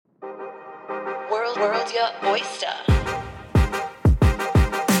World your oyster.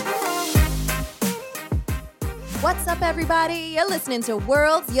 What's up, everybody? You're listening to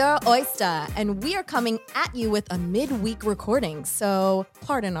World's Your Oyster, and we are coming at you with a midweek recording. So,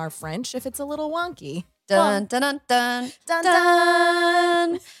 pardon our French if it's a little wonky. Dun, dun, dun, dun, Dun,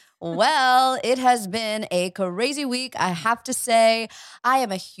 dun. Well, it has been a crazy week. I have to say, I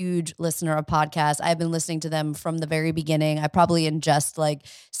am a huge listener of podcasts. I've been listening to them from the very beginning. I probably ingest like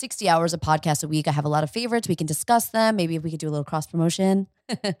 60 hours of podcasts a week. I have a lot of favorites. We can discuss them. Maybe if we could do a little cross promotion.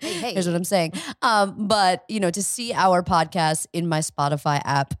 Hey. Here's what I'm saying. But, you know, to see our podcast in my Spotify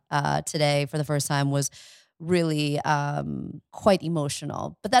app today for the first time was really quite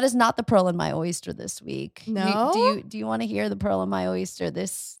emotional. But that is not the pearl in my oyster this week. No? Do you want to hear the pearl in my oyster?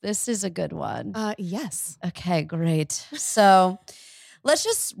 This is a good one. Yes. Okay, great. So let's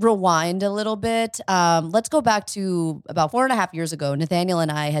just rewind a little bit. Let's go back to about 4.5 years ago. Nathaniel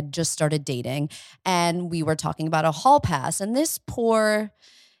and I had just started dating, and we were talking about a hall pass. And this poor,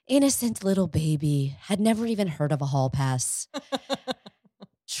 innocent little baby had never even heard of a hall pass.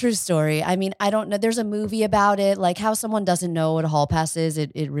 True story. I mean, I don't know. There's a movie about it, like how someone doesn't know what a hall pass is.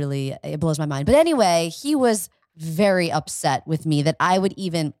 It really blows my mind. But anyway, he was very upset with me that I would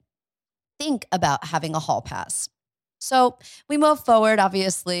even think about having a hall pass. So we move forward.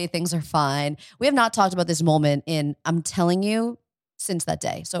 Obviously, things are fine. We have not talked about this moment in, I'm telling you, since that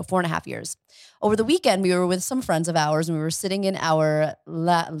day. So 4.5 years. Over the weekend, we were with some friends of ours, and we were sitting in our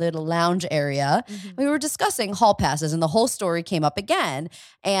little lounge area. Mm-hmm. We were discussing hall passes, and the whole story came up again.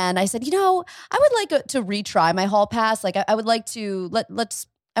 And I said, you know, I would like to retry my hall pass. Like I would like to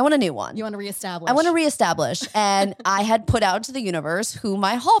I want a new one. You want to reestablish? I want to reestablish. And I had put out to the universe who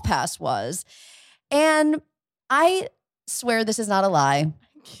my hall pass was. And I swear this is not a lie.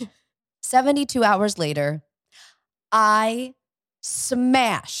 72 hours later, I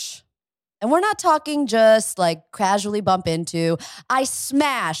smash. And we're not talking just like casually bump into. I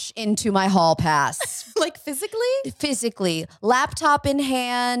smash into my hall pass. Like physically? Physically. Laptop in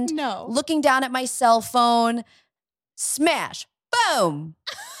hand. No. Looking down at my cell phone. Smash. Boom.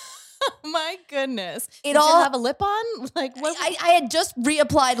 My goodness. It Did all- you have a lip on? Like what? I had just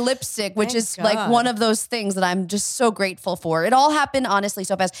reapplied lipstick, which Thank is God. like one of those things that I'm just so grateful for. It all happened honestly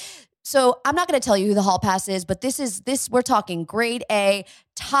so fast. So I'm not going to tell you who the hall pass is, but we're talking grade A,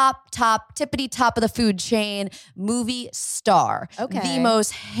 top, tippity top of the food chain, movie star. Okay. The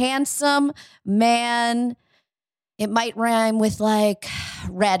most handsome man. It might rhyme with like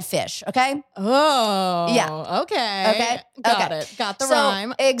redfish, okay? Oh. Yeah. Okay. Got it. Got the So,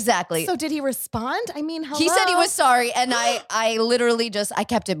 rhyme. Exactly. So did he respond? I mean, hello? He said he was sorry, and I literally I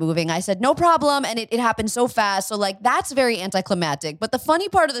kept it moving. I said, no problem, and it happened so fast. So, like, that's very anticlimactic. But the funny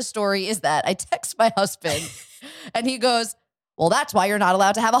part of the story is that I text my husband, and he goes, well, that's why you're not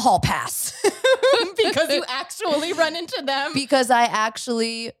allowed to have a hall pass. Because you actually run into them. Because I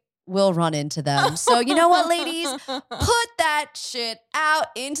actually will run into them. So you know what, ladies? Put that shit out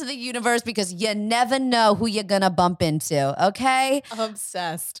into the universe because you never know who you're going to bump into, okay?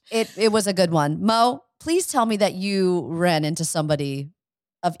 Obsessed. It was a good one. Mo, please tell me that you ran into somebody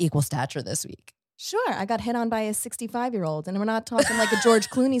of equal stature this week. Sure. I got hit on by a 65-year-old, and we're not talking like a George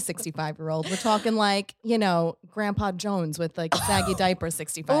Clooney 65-year-old. We're talking like, you know, Grandpa Jones with like a saggy diaper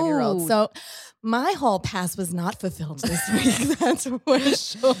 65-year-old. Ooh. So my hall pass was not fulfilled this week. That's for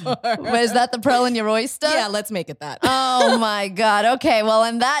sure. Was that the pearl in your oyster? Yeah, let's make it that. Oh my God. Okay. Well,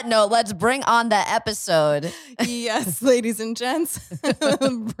 on that note, let's bring on the episode. Yes, ladies and gents,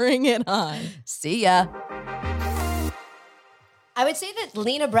 bring it on. See ya. I would say that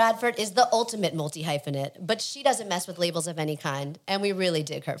Lina Bradford is the ultimate multi-hyphenate, but she doesn't mess with labels of any kind, and we really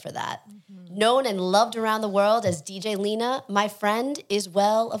dig her for that. Mm-hmm. Known and loved around the world as DJ Lina, my friend is,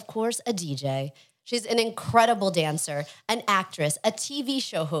 well, of course, a DJ. She's an incredible dancer, an actress, a TV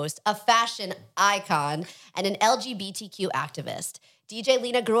show host, a fashion icon, and an LGBTQ activist. DJ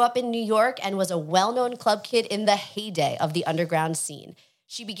Lina grew up in New York and was a well-known club kid in the heyday of the underground scene.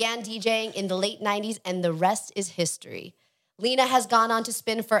 She began DJing in the late 90s, and the rest is history. Lina has gone on to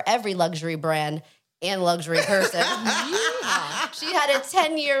spin for every luxury brand and luxury person. Yeah. She had a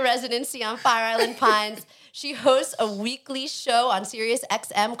 10-year residency on Fire Island Pines. She hosts a weekly show on Sirius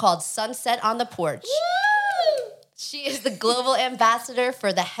XM called Sunset on the Porch. Woo! She is the global ambassador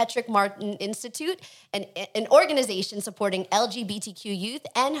for the Hetrick Martin Institute, an organization supporting LGBTQ youth,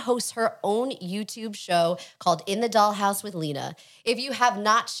 and hosts her own YouTube show called In the Dollhouse with Lina. If you have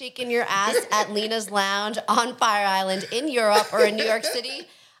not shaken your ass at Lina's Lounge on Fire Island in Europe or in New York City,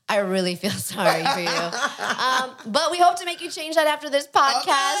 I really feel sorry for you. But we hope to make you change that after this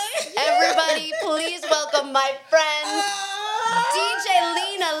podcast. Okay. Everybody, please welcome my friend, DJ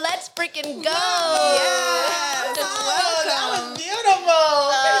Lina, let's freaking go. Yes. That was beautiful.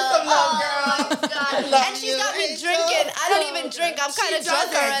 Give me some love, girl. God. And she's got me drinking. I don't even drink. I'm kind of drunk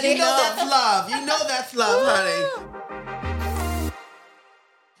already. You know that's love. You know that's love, honey.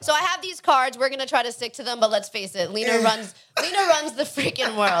 So I have these cards. We're gonna try to stick to them, but let's face it, Lina runs the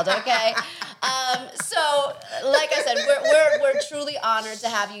freaking world. Okay. So like I said, we're truly honored to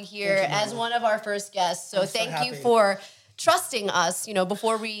have you here as one of our first guests. So thank you for trusting us.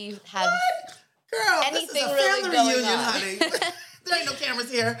 Before we have anything this is a really family going reunion, on. honey. There ain't no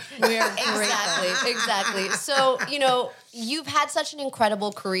cameras here. We're Exactly. So you've had such an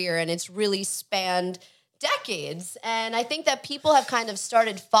incredible career, and it's really spanned decades. And I think that people have kind of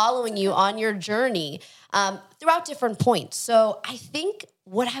started following you on your journey throughout different points. So I think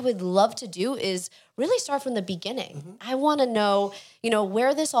what I would love to do is really start from the beginning. Mm-hmm. I want to know,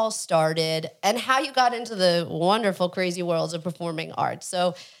 where this all started and how you got into the wonderful, crazy worlds of performing arts.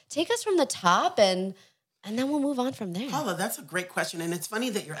 So take us from the top and then we'll move on from there. Paula, that's a great question. And it's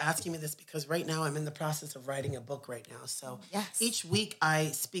funny that you're asking me this because right now I'm in the process of writing a book right now. So each week I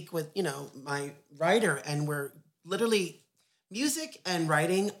speak with, my writer, and we're literally, music and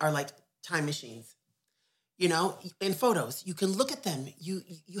writing are like time machines. In photos, you can look at them. You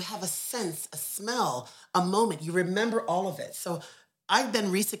have a sense, a smell, a moment. You remember all of it. So I've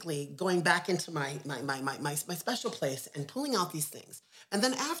been recently going back into my special place and pulling out these things. And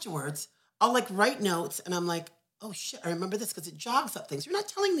then afterwards, I'll write notes, and I'm like, oh shit, I remember this because it jogs up things. You're not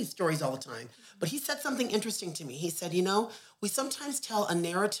telling these stories all the time. But he said something interesting to me. He said, we sometimes tell a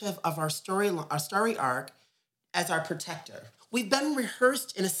narrative of our story arc as our protector. We've been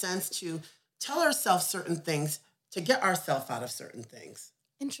rehearsed in a sense to tell ourselves certain things to get ourselves out of certain things.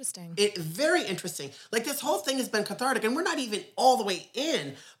 Interesting. Very interesting. This whole thing has been cathartic, and we're not even all the way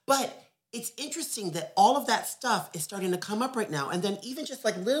in, but it's interesting that all of that stuff is starting to come up right now. And then even just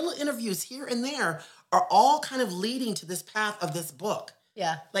little interviews here and there are all kind of leading to this path of this book.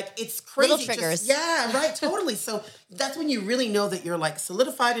 Yeah. It's crazy. Little triggers. Yeah, right, totally. So that's when you really know that you're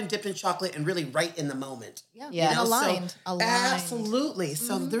solidified and dipped in chocolate and really right in the moment. Yeah. Aligned. Absolutely.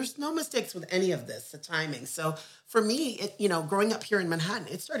 So there's no mistakes with any of this, the timing. So for me, growing up here in Manhattan,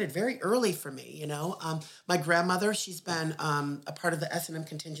 it started very early for me, My grandmother, she's been a part of the S&M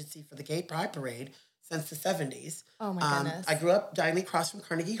contingency for the Gay Pride Parade since the 70s. Oh, my goodness. I grew up directly across from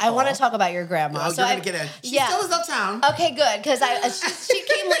Carnegie Hall. I want to talk about your grandma. Oh, you're going to get in. She still is uptown. Okay, good, because she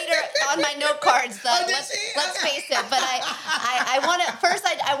came later on my note cards. Let's face it. But I want to first.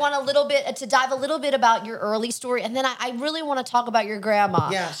 I want a little bit to dive a little bit about your early story, and then I really want to talk about your grandma.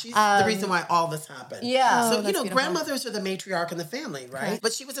 Yeah, she's the reason why all this happened. Yeah. So beautiful. grandmothers are the matriarch in the family, right? Correct.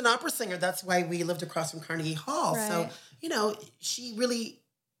 But she was an opera singer. That's why we lived across from Carnegie Hall. Right. So she really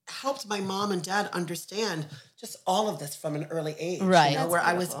helped my mom and dad understand just all of this from an early age. Right. Where That's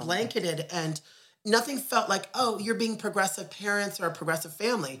I was beautiful. blanketed and nothing felt like, oh, you're being progressive parents or a progressive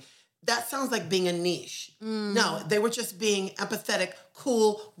family. That sounds like being a niche. No, they were just being empathetic,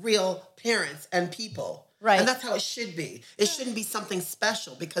 cool, real parents and people. Right. And that's how it should be. It shouldn't be something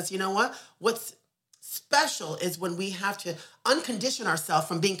special because you know what? What's special is when we have to uncondition ourselves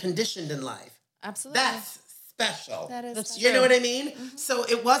from being conditioned in life. Absolutely. That's special. That is That's special. You know what I mean? So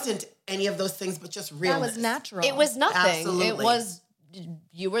it wasn't any of those things, but just That realness. was natural. It was nothing. Absolutely. It was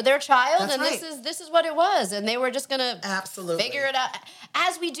you were their child, That's and right. this is what it was, and they were just gonna Absolutely. figure it out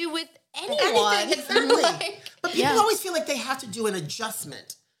as we do with anyone. Anything, exactly. Like, But people always feel like they have to do an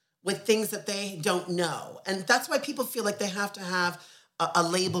adjustment with things that they don't know. And that's why people feel like they have to have a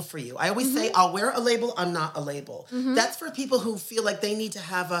label for you. I always say, I'll wear a label, I'm not a label. That's for people who feel like they need to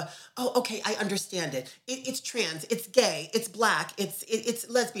have okay, I understand it. It's trans, it's gay, it's black, it's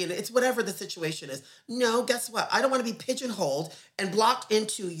lesbian, it's whatever the situation is. No, guess what? I don't want to be pigeonholed and blocked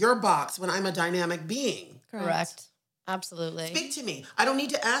into your box when I'm a dynamic being. correct. Absolutely. Speak to me. I don't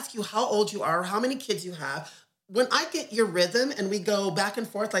need to ask you how old you are, how many kids you have. When I get your rhythm and we go back and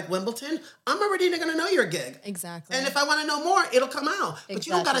forth like Wimbledon, I'm already going to know your gig. Exactly. And if I want to know more, it'll come out. But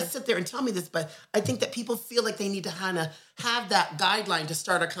you don't got to Exactly. sit there and tell me this. But I think that people feel like they need to kind of have that guideline to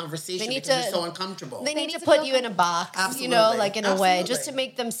start a conversation They need because to- it's so uncomfortable. They need need to to put feel you in a box, Absolutely. like in a way, just to Absolutely.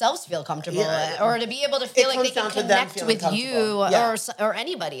 make themselves feel comfortable, Yeah. or to be able to feel like they comes can down to them connect feeling with you comfortable. Yeah. or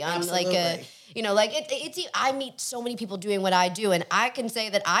anybody on Absolutely. I meet so many people doing what I do, and I can say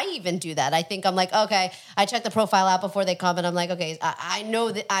that I even do that. I think I'm like, okay, I check the profile out before they come, and I'm like, okay, I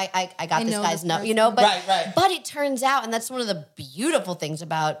know that I got this know guy's this number, person. but Right. but it turns out, and that's one of the beautiful things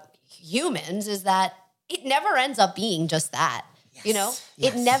about humans is that it never ends up being just that. Yes.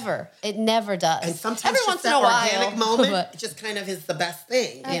 It never does. And sometimes every just once in that a while, organic moment but- just kind of is the best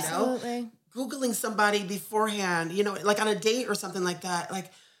thing, Absolutely. Googling somebody beforehand, you know, like on a date or something like that.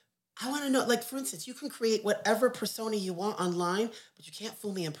 Like, I want to know, like, for instance, you can create whatever persona you want online, but you can't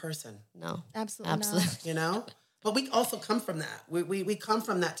fool me in person. No. Absolutely. Absolutely. You know? But we also come from that. We come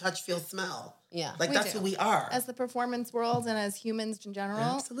from that touch, feel, smell. Yeah. Like, that's who we are. As the performance world and as humans in general.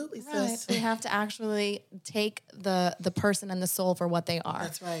 Absolutely, sis. We have to actually take the person and the soul for what they are.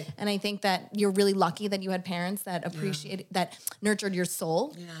 That's right. And I think that you're really lucky that you had parents that appreciated, that nurtured your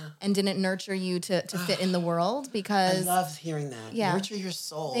soul and didn't nurture you to fit in the world, because... I love hearing that. Yeah. Nurture your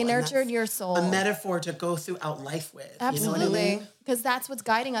soul. They nurtured your soul. A metaphor to go throughout life with. Absolutely. You know what I mean? Because that's what's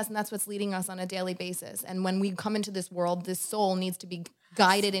guiding us and that's what's leading us on a daily basis. And when we come into this world, this soul needs to be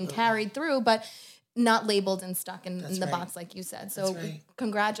guided and carried through, but not labeled and stuck in the box, like you said. So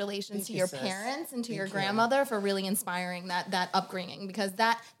congratulations to your parents and to your grandmother for really inspiring that upbringing, because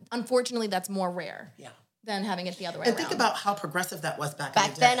that, unfortunately, that's more rare than having it the other way around. And think about how progressive that was back Back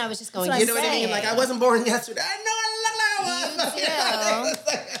in the then, day. I was just going, You know what I mean? Like, I wasn't born yesterday. I know I look like I was.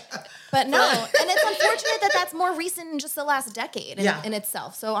 But no, and it's unfortunate that that's more recent in just the last decade in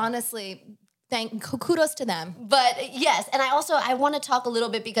itself. So honestly, kudos to them. But yes, and I want to talk a little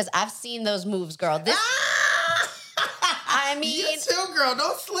bit because I've seen those moves, girl. This, I mean, you too, girl.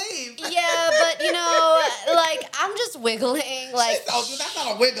 Don't sleep. Yeah, but you know, like I'm just wiggling. Like that's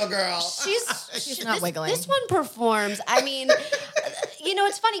not a wiggle, girl. She's not wiggling. This one performs. I mean, you know,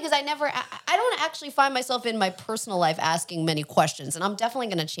 it's funny because I don't actually find myself in my personal life asking many questions, and I'm definitely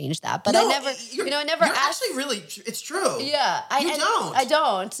going to change that. But I never asked. You're actually really, it's true. Yeah, I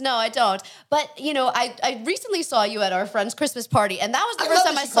don't. No, I don't. But you know, I recently saw you at our friend's Christmas party, and that was the first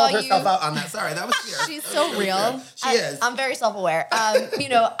time I saw you. She called herself out on that. Sorry, that was fierce. She's so real. She is. I'm very self-aware. You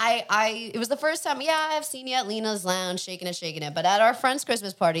know, it was the first time. Yeah, I've seen you at Lina's Lounge, shaking it. But at our friend's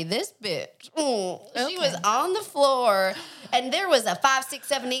Christmas party, this bitch, she was on the floor, and there was a 5, 6,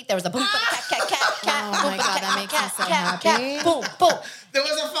 7, 8. There was a boom, cat. Oh my God, that makes me so happy. Boom, boom. There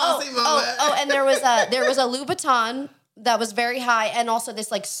was a Fosse moment. And there was a Louboutin that was very high, and also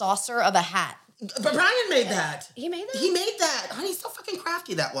this like saucer of a hat. But Brian made that. He made that? He made that. Honey, he's so fucking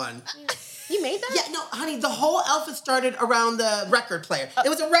crafty, that one. You made that? Yeah, no, honey, the whole outfit started around the record player. It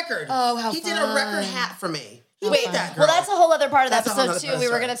was a record. Oh, how He fun. did a record hat for me. He made that, girl. Well, that's a whole other part of the That's a whole episode other too.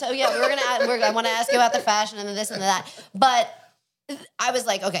 We were gonna tell. Yeah, I want to ask you about the fashion and this and that. But I was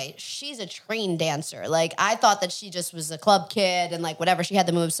like, okay, she's a trained dancer. Like, I thought that she just was a club kid and like whatever, she had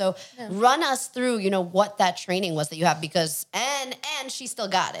the moves. So run us through, you know, what that training was that you have, because and she still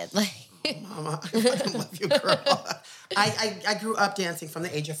got it. Like, Mama, I fucking love you, girl. I grew up dancing from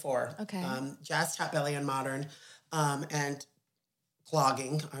the age of 4. Okay. Jazz, tap, ballet, and modern, and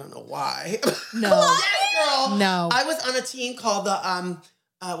clogging. I don't know why. No. Yes, girl. No. I was on a team called the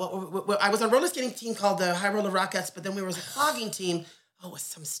I was on a roller skating team called the High Roller Rockettes, but then we was a clogging team. Oh, it was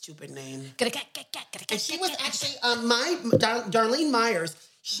some stupid name. And she was actually Darlene Myers.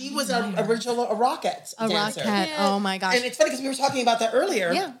 She was an original Rockette dancer. Rockette. Oh my gosh. And it's funny because we were talking about that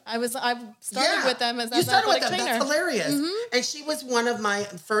earlier. Yeah, I started with them as you started with them. trainer. That's hilarious. Mm-hmm. And she was one of my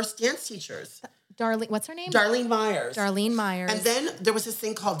first dance teachers. Darlene, what's her name? Darlene Myers. Darlene Myers. And then there was this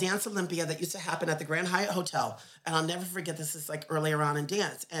thing called Dance Olympia that used to happen at the Grand Hyatt Hotel. And I'll never forget, this is like earlier on in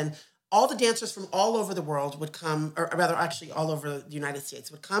dance. And all the dancers from all over the world would come, or rather actually all over the United States,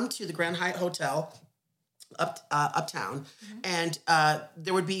 would come to the Grand Hyatt Hotel uptown. Mm-hmm. And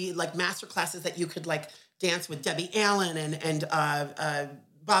there would be like master classes that you could like dance with Debbie Allen and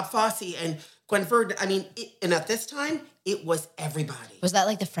Bob Fosse and Gwen Verdon. I mean, and at this time, it was everybody. was that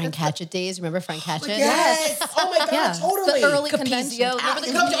like the Frank Hatchett days? Remember Frank Hatchett? Yes. Oh my God, totally. The early Capizio. Remember the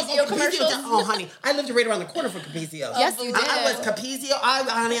Capizio commercials? Oh, honey, I lived right around the corner from Capizio. Yes, you did. I was Capizio.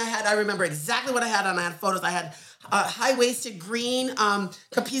 I remember exactly what I had on. I had photos. I had high-waisted green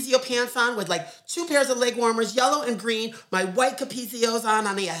Capizio pants on with like 2 pairs of leg warmers, yellow and green, my white Capizios on,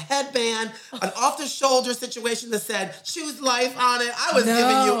 honey, a headband, an off-the-shoulder situation that said choose life on it. I was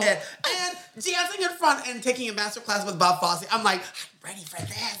giving you it. And dancing in front and taking a master class with Bob Fosse. I'm like, I'm ready for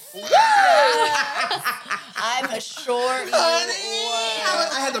this. I'm a short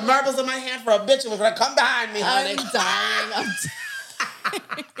I had the marbles in my hand for a bitch who was going to come behind me, honey. I'm dying.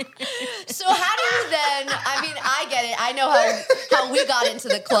 So how do you then, I mean, I get it. I know how we got into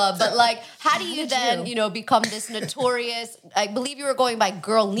the club, but like, how do you then, you know, become this notorious, I believe you were going by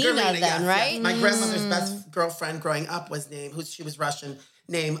Girl Lina then, yes, right? Yes. My grandmother's best girlfriend growing up was she was Russian,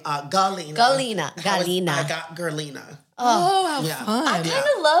 named Galina. Galina. I got Girlina. Oh, how fun. I kind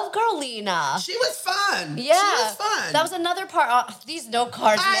of love Girl Lina. She was fun. Yeah. She was fun. That was another part. These note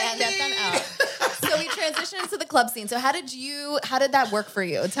cards, man. Get them out. So So we transitioned into the club scene. So how did that work for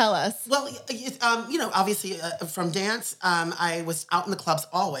you? Tell us. Well, obviously from dance, I was out in the clubs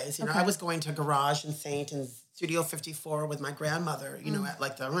always. You know, I was going to Garage and Saint and Studio 54 with my grandmother, at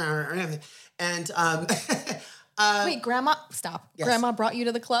like the, and wait, Grandma, stop. Yes. Grandma brought you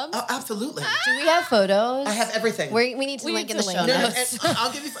to the club? Oh, absolutely. Do we have photos? I have everything. We need to link in the show notes. No,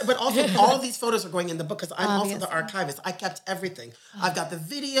 I'll give you, but also all of these photos are going in the book because I'm also the archivist. I kept everything. I've got the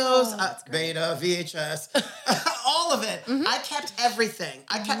videos, beta, VHS, all of it. Mm-hmm. I kept everything.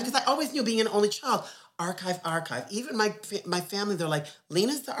 I kept, because I always knew, being an only child, archive. Even my family, they're like,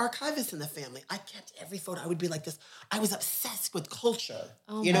 Lina's the archivist in the family. I kept every photo. I would be like this. I was obsessed with culture.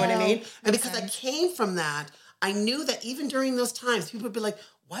 Oh, you know what I mean? And because I came from that, I knew that even during those times, people would be like,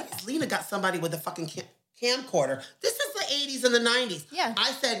 why does Lina got somebody with a fucking camcorder? This is the 80s and the 90s. Yeah. I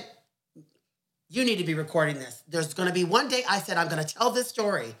said, you need to be recording this. There's going to be one day I said, I'm going to tell this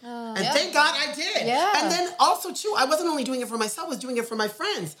story. Thank God I did. Yeah. And then also, too, I wasn't only doing it for myself, I was doing it for my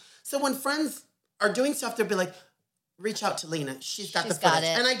friends. So when friends are doing stuff, they'll be like, reach out to Lina. She's got the footage.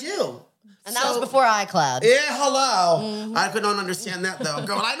 And I do. And that was before iCloud. Yeah, hello. Mm-hmm. I couldn't understand that though.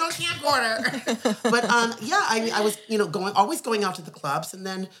 Girl, I know camcorder. But I was, always going out to the clubs. And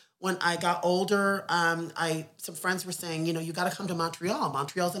then when I got older, some friends were saying, you got to come to Montreal.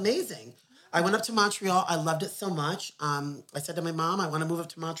 Montreal's amazing. I went up to Montreal. I loved it so much. I said to my mom, I want to move up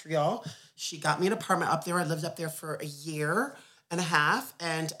to Montreal. She got me an apartment up there. I lived up there for a year and a half,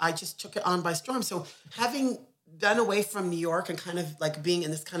 and I just took it on by storm. So having been away from New York and kind of like being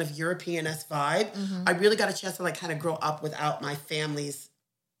in this kind of European-esque vibe, I really got a chance to like kind of grow up without my family's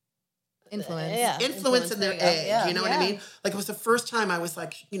influence in their age. Yeah. You know what I mean? Like, it was the first time I was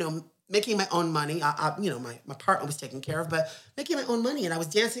like, making my own money. My partner was taken care of, but making my own money, and I was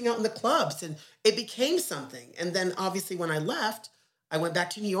dancing out in the clubs, and it became something. And then obviously when I left, I went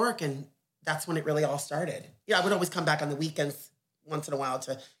back to New York, and that's when it really all started. Yeah, I would always come back on the weekends once in a while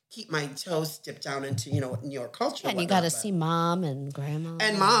to keep my toes dipped down into, New York culture. And you got to see mom and grandma.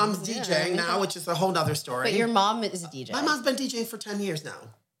 And mom's DJing now, which is a whole other story. But your mom is a DJ. My mom's been DJing for 10 years now.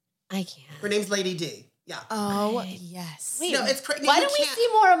 I can't. Her name's Lady D. Yeah. Oh, yes. Wait, it's crazy. Why don't we see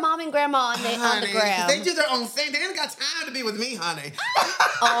more of mom and grandma on the gram? They do their own thing. They ain't got time to be with me, honey.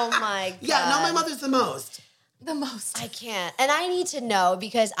 Oh, my God. Yeah, no, my mother's the most. The most. I can't. And I need to know,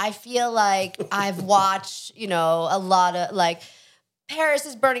 because I feel like I've watched, a lot of like Paris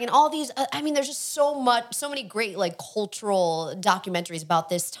is Burning and all these. There's just so many great like cultural documentaries about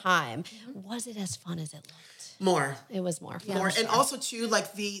this time. Mm-hmm. Was it as fun as it looked? More. It was more. Yeah, more. Sure. And also, too,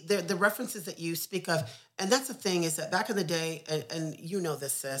 like the references that you speak of, and that's the thing, is that back in the day, and you know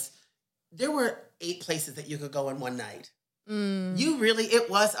this, sis, there were 8 places that you could go in one night. It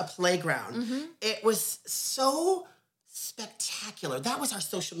was a playground. Mm-hmm. It was so spectacular. That was our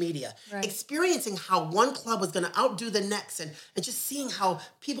social media. Right. Experiencing how one club was going to outdo the next, and just seeing how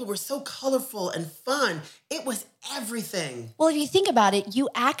people were so colorful and fun. It was everything. Well, if you think about it, you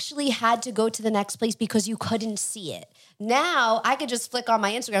actually had to go to the next place because you couldn't see it. Now, I could just flick on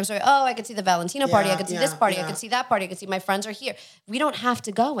my Instagram story. Oh, I could see the Valentino party. I could see this party. I could see that party. I could see my friends are here. We don't have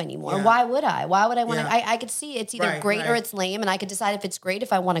to go anymore. Yeah. Why would I? Why would I want to? I could see it's either great or it's lame, and I could decide if it's great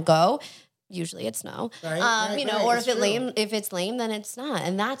if I want to go. Usually it's no, or if it's lame, then it's not.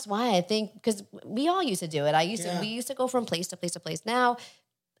 And that's why I think, because we all used to do it. We used to go from place to place to place. Now,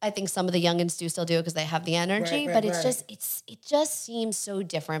 I think some of the youngins do still do it because they have the energy, but it just seems so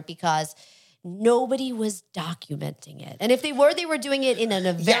different because nobody was documenting it. And if they were doing it in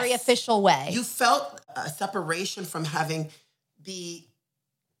a very official way. You felt a separation from having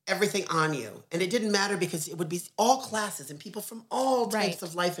everything on you. And it didn't matter because it would be all classes and people from all types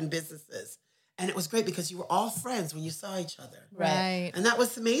of life and businesses. And it was great because you were all friends when you saw each other. Right. And that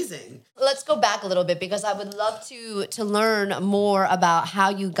was amazing. Let's go back a little bit because I would love to learn more about how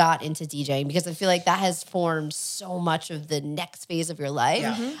you got into DJing, because I feel like that has formed so much of the next phase of your life.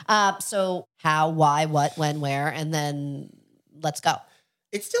 Yeah. Mm-hmm. So how, why, what, when, where, and then let's go.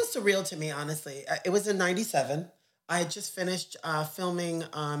 It's still surreal to me, honestly. It was in 97. I had just finished filming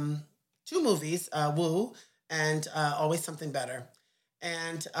 2 movies, Woo and Always Something Better.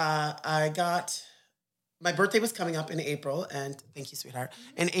 And my birthday was coming up in April, and thank you, sweetheart,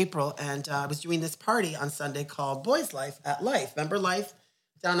 in April, and I was doing this party on Sunday called Boys Life at Life. Remember Life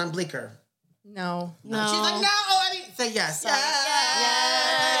down on Bleecker? No. She's like, no, say yes. Yes.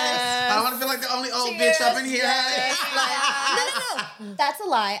 I don't want to feel like the only old bitch up in here. No. That's a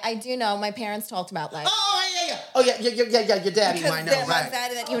lie. I do know. My parents talked about Life. Oh, yeah. Your daddy might know, right? My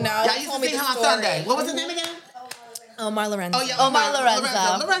daddy that you know. Yeah, I used to see him on Sunday. What was his name again? Omar Lorenzo. Oh, yeah. Omar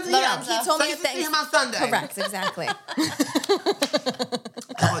Lorenzo. Yeah. He told me to see him on Sunday. Correct, exactly.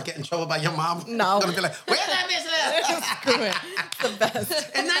 Oh, I get in trouble by your mom. No. I'm gonna be like, where's that bitch at? Screw it. It's the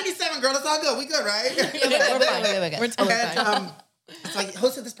best. And 97, girl, it's all good. We good, right? We're fine. We're totally fine. So I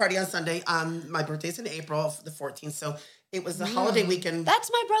hosted this party on Sunday. My birthday's in April, the 14th. So it was the holiday weekend.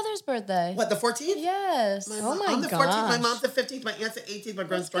 That's my brother's birthday. What, the 14th? Yes. I'm the 14th. My mom's the 15th. My aunt's the 18th. My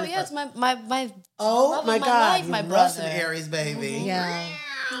brother's 21st. Yes, my oh my God. life, my you brother. love some Aries, baby. Yeah.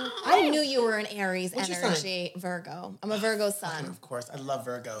 I knew you were an Aries What's your energy. Virgo. I'm a Virgo sun. Of course. I love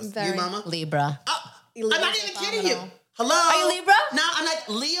Virgos. Very- You, mama? Libra. Oh, I'm not even kidding you. Hello? Are you Libra? No, I'm like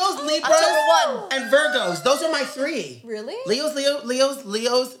Leos, Libras, October 1. and Virgos. Those are my three. Really?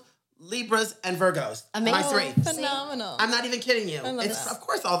 Leos, Libras, and Virgos. Amazing. My three. Phenomenal. I'm not even kidding you. love It's, that. of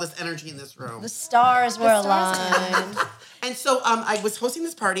course, all this energy in this room. The stars were stars aligned. And so I was hosting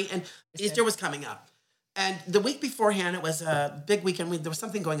this party, and Easter was coming up. And the week beforehand, it was a big weekend. There was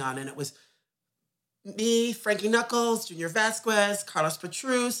something going on, and it was me, Frankie Knuckles, Junior Vasquez, Carlos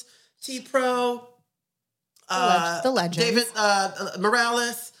Petrus, T-Pro, the legends. David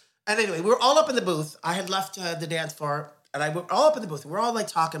Morales. And anyway, we were all up in the booth. I had left the dance floor, and we were all up in the booth. We're all like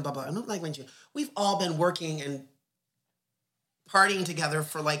talking, blah, blah. And I'm like, we've all been working and partying together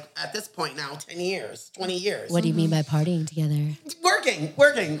for like, at this point now, 10 years, 20 years. What do you mean by partying together? Working.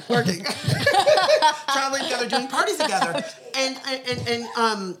 Traveling together, doing parties together. And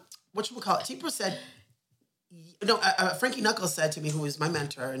whatchamacallit, T-Pro said, Frankie Knuckles said to me, who is my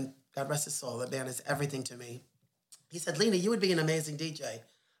mentor, and God rest his soul, that man is everything to me. He said, Lina, you would be an amazing DJ.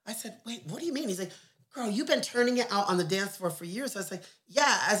 I said, wait, what do you mean? He's like, girl, you've been turning it out on the dance floor for years. I was like,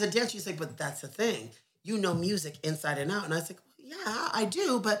 yeah, as a dancer. He's like, but that's the thing. You know music inside and out. And I was like, well, yeah, I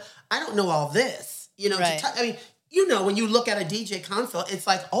do, but I don't know all this. You know, Right. when you look at a DJ console, it's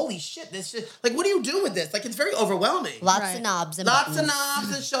like, holy shit, this shit. Like, what do you do with this? Like, it's very overwhelming. Lots of knobs and Lots buttons. of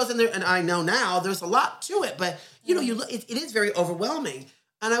knobs and shows in there. And I know now there's a lot to it, but you know, it is very overwhelming.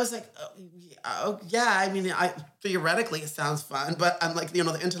 And I was like, theoretically it sounds fun, but I'm like, the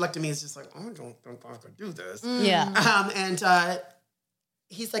intellect in me is just like, I don't think I could do this. Yeah. And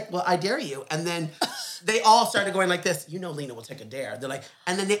he's like, well, I dare you. And then they all started going like this. You know, Lina will take a dare. They're like,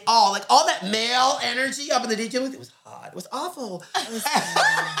 and then they all, like, all that male energy up in the DJ booth, it was hot. It was awful. I was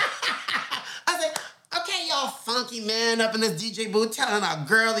like, okay, y'all funky men up in this DJ booth telling a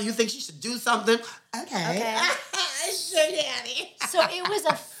girl that you think she should do something. Okay. Sure, Daddy. So it was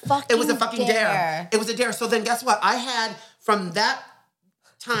a fucking dare. It was a dare. So then guess what? I had, from that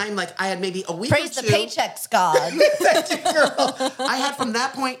time, like I had maybe a week Praise or two. the paychecks, God. Thank you, girl. I had from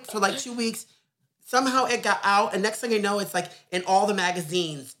that point for like 2 weeks. Somehow it got out, and next thing I know, it's like in all the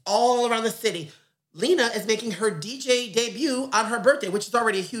magazines, all around the city. Lina is making her DJ debut on her birthday, which is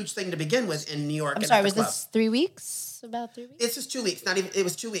already a huge thing to begin with in New York. I'm sorry, was this 3 weeks? About 3 weeks? It's just 2 weeks. It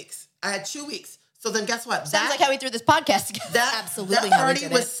was 2 weeks. I had 2 weeks. So then guess what? Sounds like how we threw this podcast together. Absolutely That how we party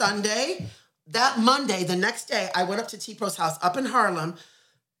did was it. Sunday. That Monday, the next day, I went up to T-Pro's house up in Harlem,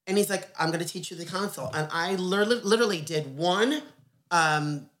 and he's like, I'm going to teach you the console. And I literally did one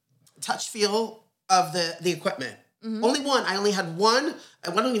touch feel of the equipment. Mm-hmm. Only one. I only had one.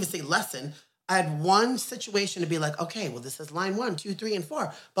 I don't even say lesson. I had one situation to be like, okay, well, this is line 1, 2, 3, and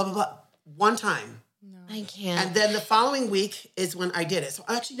 4. Blah, blah, blah. One time. No. I can't. And then the following week is when I did it. So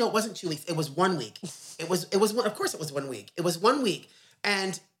actually, no, it wasn't 2 weeks. It was 1 week. It was one, of course it was 1 week. It was 1 week.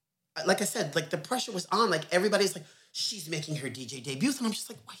 And like I said, like the pressure was on. Like everybody's like, she's making her DJ debuts. And I'm just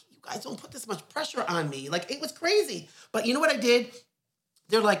like, why you guys don't put this much pressure on me? Like it was crazy. But you know what I did?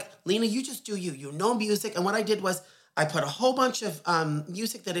 They're like, Lina, you just do you. You know music. And what I did was I put a whole bunch of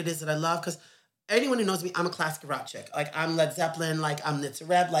music that it is that I love. Because anyone who knows me, I'm a classic rock chick. Like I'm Led Zeppelin, like I'm Nitsa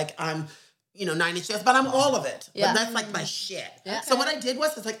Red, like I'm, 9 Inch Nails, but I'm all of it. Yeah. But that's like my shit. Yeah. So what I did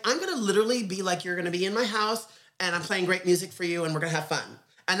was, it's like, I'm going to literally be like, you're going to be in my house and I'm playing great music for you and we're going to have fun.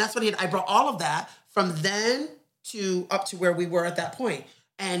 And that's what I did. I brought all of that from then to up to where we were at that point.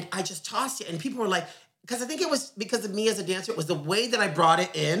 And I just tossed it. And people were like, because I think it was because of me as a dancer, it was the way that I brought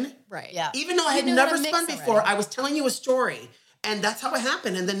it in. Right. Yeah. Even though I had never spun before, I was telling you a story. And that's how it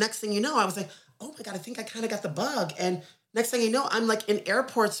happened. And the next thing you know, I was like, oh my God, I think I kind of got the bug. And next thing you know, I'm like in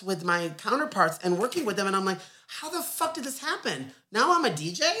airports with my counterparts and working with them. And I'm like, how the fuck did this happen? Now I'm a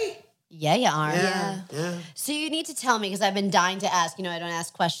DJ? Yeah, you are. Yeah. So you need to tell me, because I've been dying to ask. I don't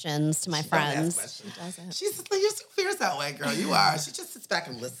ask questions to my friends. She's just like, you're so fierce that way, girl. You are. She just sits back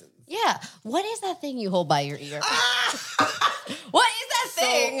and listens. Yeah. What is that thing you hold by your ear? What is that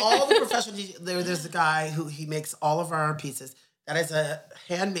thing? So all the professional DJs, there's a guy who he makes all of our pieces. That is a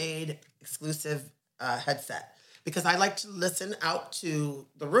handmade exclusive headset. Because I like to listen out to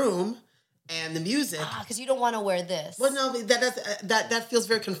the room and the music. Because you don't want to wear this. Well, no, that feels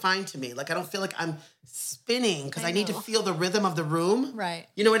very confined to me. Like I don't feel like I'm spinning because I need to feel the rhythm of the room. Right.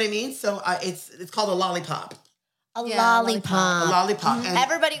 You know what I mean? So it's called a lollipop. A lollipop. A lollipop. And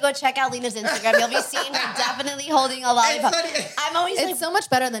everybody go check out Lina's Instagram. You'll be seeing her definitely holding a lollipop. I'm always it's so much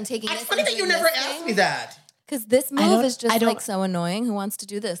better than taking it's funny that you never asked me that. Because this move is just like so annoying. Who wants to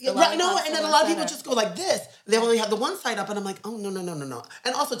do this? Yeah, right, no, and then a lot of people just go like this. They only have the one side up, and I'm like, oh, no.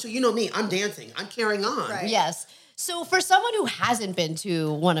 And also, too, you know me, I'm dancing. I'm carrying on. Right. Yes. So for someone who hasn't been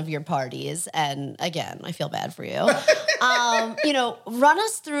to one of your parties, and again, I feel bad for you, run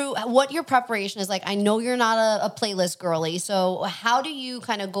us through what your preparation is like. I know you're not a playlist girly, so how do you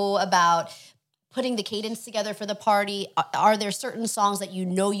kind of go about putting the cadence together for the party? Are there certain songs that you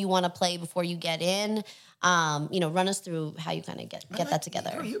want to play before you get in? Run us through how you kind of get that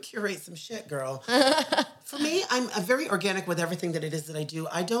together. Girl, you curate some shit, girl. For me, I'm very organic with everything that it is that I do.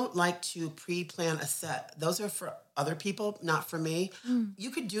 I don't like to pre-plan a set. Those are for other people, not for me.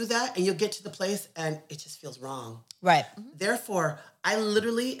 You could do that and you'll get to the place and it just feels wrong. Right. Therefore, I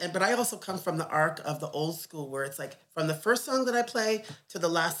but I also come from the arc of the old school where it's like from the first song that I play to the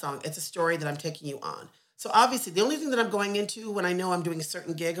last song, it's a story that I'm taking you on. So obviously, the only thing that I'm going into when I know I'm doing a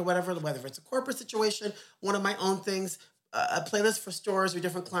certain gig or whatever, whether it's a corporate situation, one of my own things, a playlist for stores or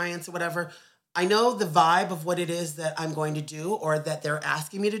different clients or whatever, I know the vibe of what it is that I'm going to do or that they're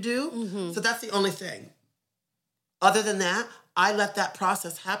asking me to do. Mm-hmm. So that's the only thing. Other than that, I let that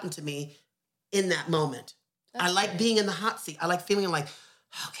process happen to me in that moment. That's I like being in the hot seat. I like feeling like,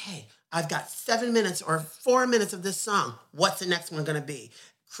 okay, I've got 7 minutes or 4 minutes of this song. What's the next one going to be?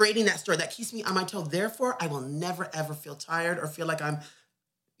 Creating that story that keeps me on my toes. Therefore, I will never, ever feel tired or feel like I'm,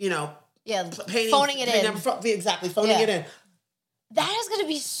 phoning it in. Exactly, phoning it in. That is going to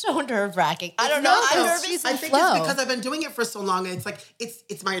be so nerve-wracking. I don't know. I'm nervous. I think it's because I've been doing it for so long. It's like,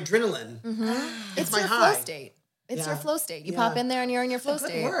 it's my adrenaline. Mm-hmm. It's my your high. Flow state. It's your flow state. You pop in there and you're in your flow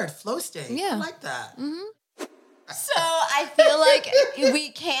state. Good word, flow state. Yeah. I like that. Mm-hmm. So I feel like we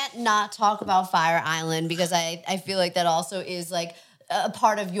can't not talk about Fire Island because I feel like that also is like a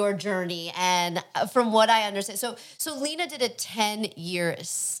part of your journey. And from what I understand, so Lina did a 10-year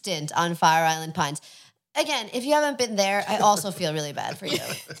stint on Fire Island Pines. Again, if you haven't been there, I also feel really bad for you.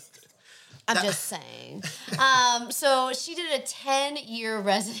 I'm just saying. So she did a 10-year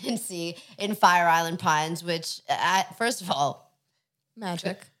residency in Fire Island Pines, which, first of all,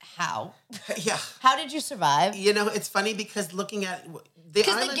 magic. How? Yeah. How did you survive? It's funny because looking at the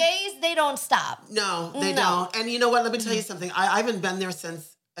island, the gays, they don't stop. No, they don't. And you know what? Let me tell you something. I haven't been there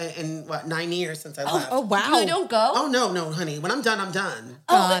since, 9 years since I left. Oh, wow. You really don't go? Oh, no, honey. When I'm done, I'm done.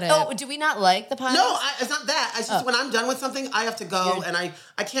 Do we not like the Pines? No, it's not that. It's just when I'm done with something, I have to go, and I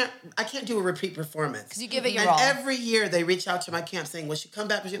can't do a repeat performance. Because you give it your all. all. And every year they reach out to my camp saying, will she come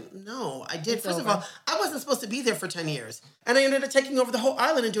back? No, I did. First of all, I wasn't supposed to be there for 10 years. And I ended up taking over the whole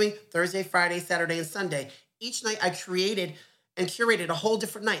island and doing Thursday, Friday, Saturday, and Sunday. Each night I created and curated a whole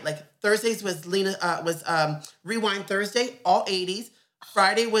different night. Like Thursdays was Rewind Thursday, all 80s.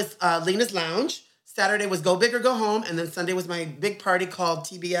 Friday was Lina's Lounge. Saturday was Go Big or Go Home. And then Sunday was my big party called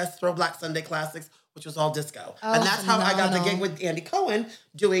TBS Throwback Sunday Classics, which was all disco. And that's how I got the gig with Andy Cohen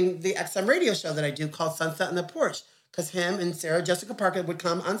doing the XM radio show that I do called Sunset on the Porch. Because him and Sarah Jessica Parker would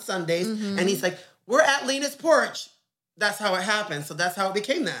come on Sundays. Mm-hmm. And he's like, we're at Lina's porch. That's how it happened. So that's how it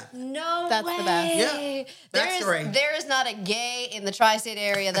became that. No That's way. the best. Yeah. There is not a gay in the tri-state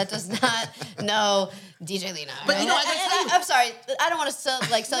area that does not know DJ Lina. But I'm sorry. I don't want to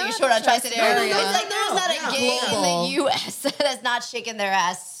sell you short on tri-state area. It's like there's not a gay in the U.S. that has not shaken their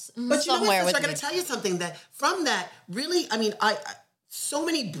ass but somewhere with I got to tell you something that from that really, I so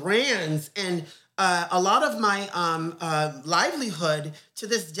many brands and a lot of my livelihood to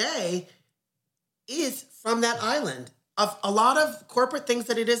this day is from that island. Of a lot of corporate things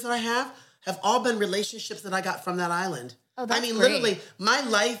that it is that I have all been relationships that I got from that island. Oh, that's great. Literally, my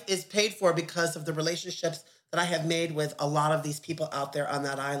life is paid for because of the relationships that I have made with a lot of these people out there on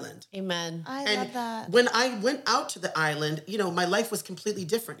that island. Amen. I love that. When I went out to the island, my life was completely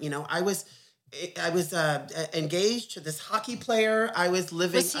different. I was engaged to this hockey player. I was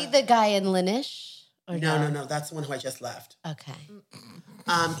living. Was he the guy in Linish? No. That's the one who I just left. Okay.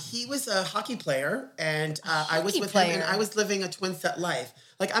 He was a hockey player, and I was with him, and I was living a twin set life.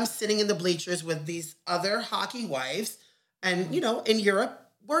 Like, I'm sitting in the bleachers with these other hockey wives, and, in Europe,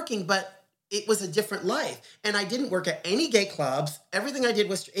 working. But it was a different life. And I didn't work at any gay clubs. Everything I did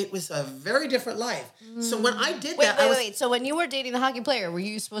it was a very different life. So when I did that, wait. So when you were dating the hockey player, were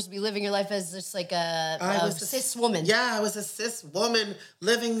you supposed to be living your life as just like a cis woman? Yeah, I was a cis woman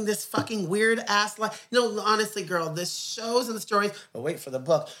living this fucking weird ass life. No, honestly, girl, the shows and the stories, wait for the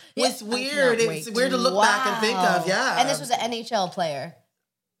book. It's weird. It's weird to look back and think of. Yeah. And this was an NHL player.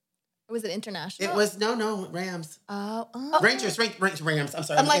 Was it international? It was Rams. Rangers. I'm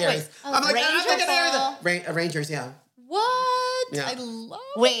sorry. I'm like, wait. Rangers. Yeah. What? Yeah. I love.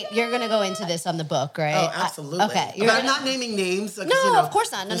 Wait, you're gonna go into this on the book, right? Oh, absolutely. Okay. But I'm not naming names. No, of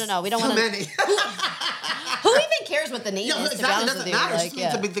course not. No. We don't want too many. Who even cares what the name is? Exactly. It doesn't matter. It just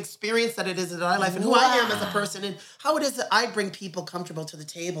means the experience that it is in our life and who I am as a person and how it is that I bring people comfortable to the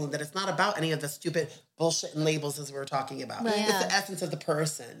table and that it's not about any of the stupid bullshit and labels as we were talking about. Right. It's the essence of the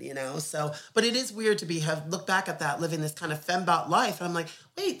person, So, but it is weird to have looked back at that, living this kind of fembot life. And I'm like,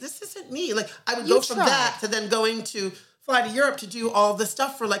 wait, this isn't me. Like I would go from that to then going to fly to Europe to do all this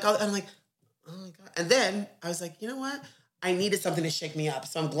stuff for and I'm like, oh my God. And then I was like, you know what? I needed something to shake me up.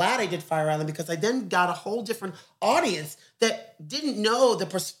 So I'm glad I did Fire Island because I then got a whole different audience that didn't know the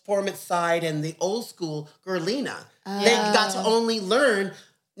performance side and the old school girl Lina. They got to only learn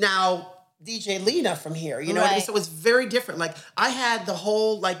now DJ Lina from here. You know what I mean? So it was very different. Like I had the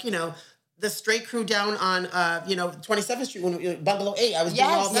whole the straight crew down on 27th Street when Bungalow 8. I was doing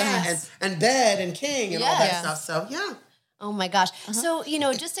all that and Bed and King and all that stuff. So yeah. Oh my gosh. So,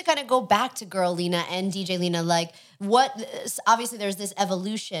 just to kind of go back to Girl Lina and DJ Lina, like obviously there's this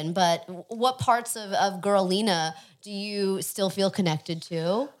evolution, but what parts of Girl Lina do you still feel connected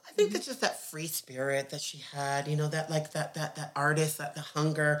to? I think that's just that free spirit that she had, that artist, that the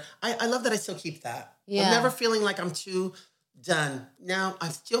hunger. I love that I still keep that. Yeah. I'm never feeling like I'm too done. Now I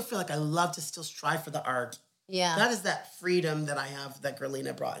still feel like I love to still strive for the art. Yeah. That is that freedom that I have that Girl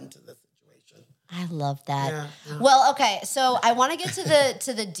Lina brought into this. I love that. Yeah. Well, okay, so I want to get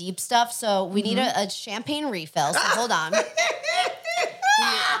to the deep stuff. So we need a champagne refill. So hold on. Bottle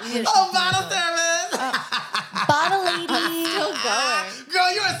service. Bottle lady. Still going.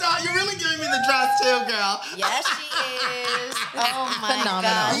 Girl, you're really giving me the dress too, girl. Yes, she is. Oh my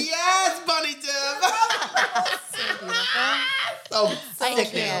Phenomenal. God. Yes, Bunny Dip. So beautiful. So I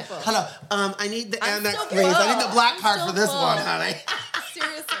can't. Hello. I need the Amex, please. I need the black card for this one, honey.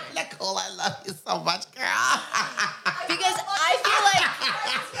 Seriously. Nicole, I love you so much, girl. Because I feel like...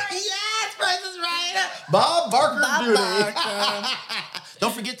 Yes, Price is Right. Bob Barker Beauty.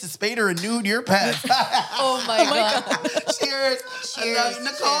 Don't forget to spade her and nude your pets. Oh my God. Cheers. I love you.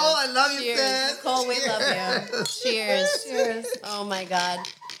 Nicole, I love you, sis. Nicole, we love you. Cheers. Oh my God.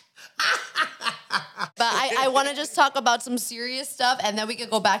 But I want to just talk about some serious stuff, and then we could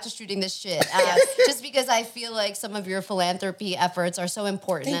go back to shooting this shit. Just because I feel like some of your philanthropy efforts are so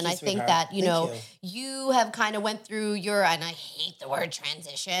important, and I think that you have kind of went through and I hate the word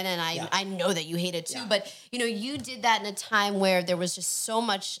transition, and I know that you hate it too. But you did that in a time where there was just so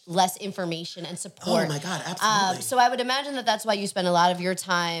much less information and support. Oh my God, absolutely. So I would imagine that that's why you spend a lot of your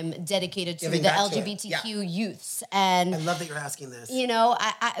time dedicated to the LGBTQ youths. And I love that you're asking this.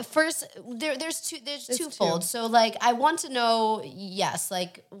 I first there's twofold. So I want to know, yes,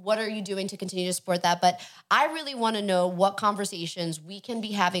 what are you doing to continue to support that? But I really want to know what conversations we can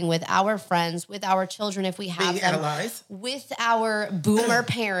be having with our friends, with our children, if we have them, analyzed. With our boomer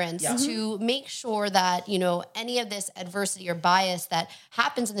parents to make sure that, any of this adversity or bias that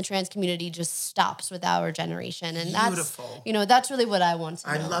happens in the trans community just stops with our generation. And beautiful. That's really what I want to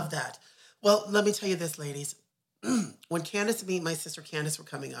know. I love that. Well, let me tell you this, ladies. When Candace and my sister Candace were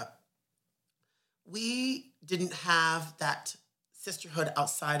coming up, we didn't have that sisterhood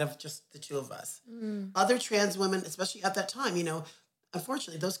outside of just the two of us. Other trans women, especially at that time,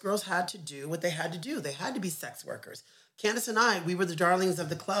 unfortunately, those girls had to do what they had to do. They had to be sex workers. Candace and I, we were the darlings of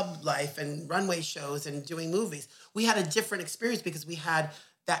the club life and runway shows and doing movies. We had a different experience because we had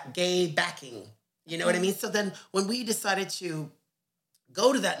that gay backing. You know what I mean? So then when we decided to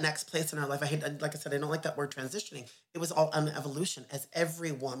go to that next place in our life, like I said, I don't like that word transitioning. It was all an evolution, as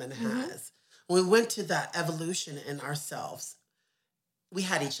every woman has. When we went to that evolution in ourselves, we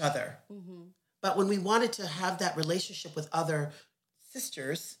had each other. But when we wanted to have that relationship with other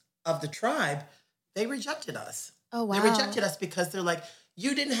sisters of the tribe, they rejected us. Oh, wow. They rejected us because they're like,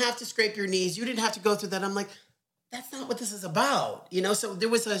 you didn't have to scrape your knees. You didn't have to go through that. I'm like, that's not what this is about. So there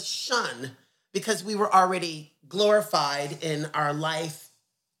was a shun because we were already glorified in our life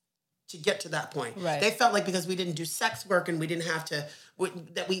to get to that point. Right. They felt like because we didn't do sex work and we didn't have to,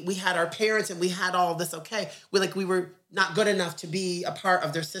 that we had our parents and we had all this okay. We were not good enough to be a part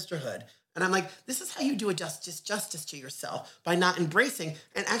of their sisterhood. And I'm like, this is how you do justice to yourself, by not embracing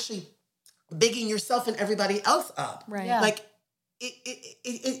and actually bigging yourself and everybody else up. Right. Yeah. Like,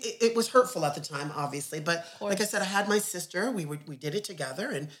 it was hurtful at the time, obviously. But like I said, I had my sister. We did it together.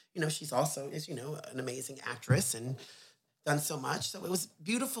 And, she's also, as you know, an amazing actress and done so much. So it was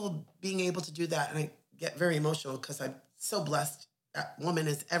beautiful being able to do that. And I get very emotional because I'm so blessed. That woman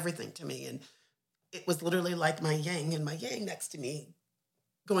is everything to me. And it was literally like my yang and my yang next to me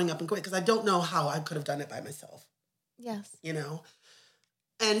going up and going. Because I don't know how I could have done it by myself. Yes.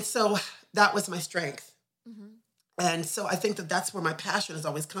 And so that was my strength. Mm-hmm. And so I think that that's where my passion has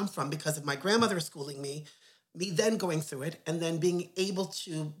always come from, because of my grandmother schooling me then going through it, and then being able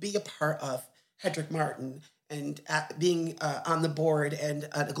to be a part of Hedrick Martin and being on the board and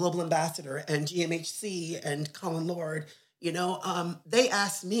a global ambassador and GMHC and Colin Lord. They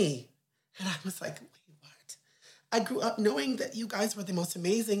asked me, and I was like, wait, what? I grew up knowing that you guys were the most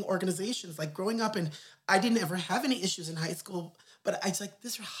amazing organizations. Like growing up, and I didn't ever have any issues in high school, but I was like,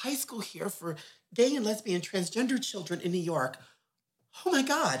 this is high school here for gay and lesbian transgender children in New York. Oh my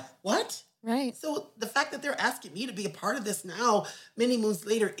God, what? Right. So the fact that they're asking me to be a part of this now, many moons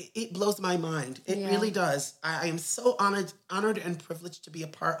later, it blows my mind. It really does. I am so honored and privileged to be a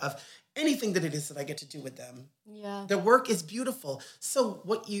part of anything that it is that I get to do with them. Yeah. The work is beautiful. So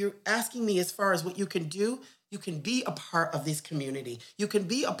what you're asking me as far as what you can do, you can be a part of this community. You can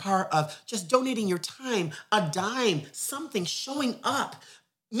be a part of just donating your time, a dime, something, showing up,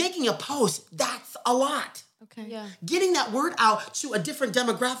 making a post. That's a lot. Okay. Yeah. Getting that word out to a different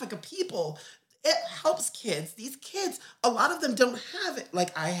demographic of people, it helps kids. These kids, a lot of them don't have it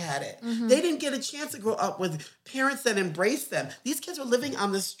like I had it. Mm-hmm. They didn't get a chance to grow up with parents that embrace them. These kids are living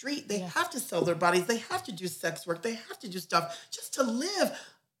on the street. They have to sell their bodies. They have to do sex work. They have to do stuff just to live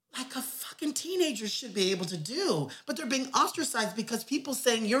like a fucking teenager should be able to do. But they're being ostracized because people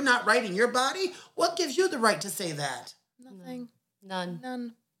saying you're not right in your body. What gives you the right to say that? Nothing.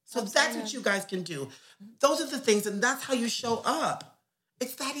 None. So that's what you guys can do. Those are the things, and that's how you show up.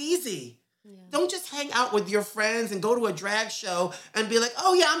 It's that easy. Yeah. Don't just hang out with your friends and go to a drag show and be like,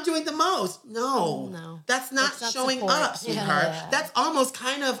 oh yeah, I'm doing the most. No. That's not showing support. Up, sweetheart. Yeah. That's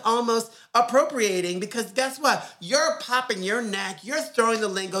almost appropriating, because guess what? You're popping your neck, you're throwing the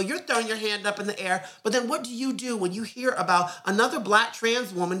lingo, you're throwing your hand up in the air, but then what do you do when you hear about another Black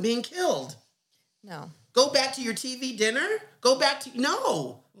trans woman being killed? No. Go back to your TV dinner?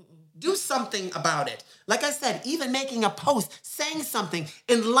 No. Do something about it. Like I said, even making a post, saying something,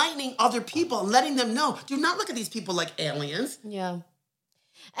 enlightening other people and letting them know. Do not look at these people like aliens. Yeah.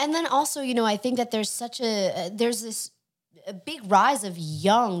 And then also, I think that there's this a big rise of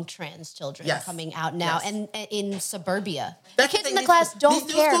young trans children coming out now, and in suburbia. That's the kids in the class don't care.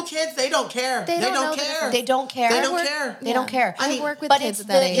 These new school kids, they don't care. They don't care. They don't care. They don't care. I work with kids at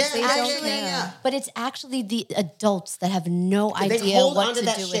that age. They don't care. But it's actually the adults that have no idea what to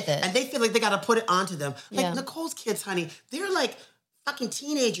do with it. And they feel like they got to put it onto them. Like Nicole's kids, honey, they're like fucking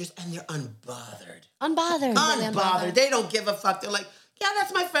teenagers and they're unbothered. Unbothered. They don't give a fuck. They're like, yeah,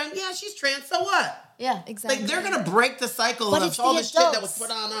 that's my friend. Yeah, she's trans. So what? Yeah, exactly. Like, they're going to break the cycle of all the shit that was put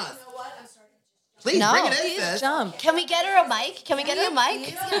on us. You know what? I'm starting to Please bring it in, sis. Jump. Can we get her a mic?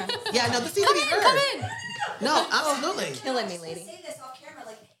 Yeah, no, this needs to be heard. Come in. No, absolutely. You're killing me, lady. I say this off camera.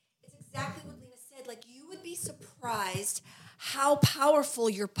 Like, it's exactly what Lina said. Like, you would be surprised how powerful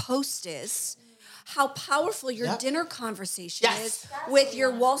your post is. How powerful your dinner conversation is with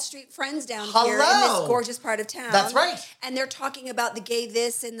your Wall Street friends down here in this gorgeous part of town. That's right. And they're talking about the gay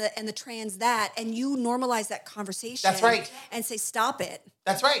this and the trans that, and you normalize that conversation. That's right. And say, stop it.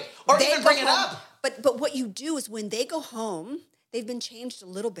 That's right. Or even bring it up. But what you do is when they go home, they've been changed a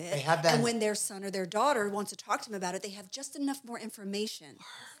little bit. They have been. And when their son or their daughter wants to talk to them about it, they have just enough more information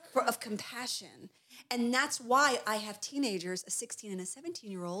of compassion. And that's why I have teenagers, a 16 and a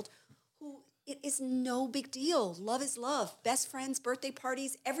 17-year-old, who it is no big deal. Love is love. Best friends, birthday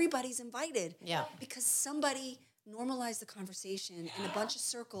parties, everybody's invited. Yeah. Because somebody normalized the conversation in a bunch of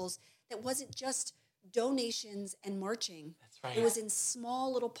circles that wasn't just donations and marching. That's right. It was in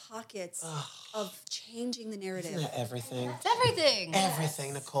small little pockets of changing the narrative. Isn't that everything? It's everything.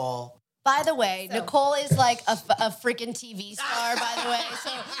 Everything, Nicole. By the way, Nicole is like a freaking TV star, by the way. So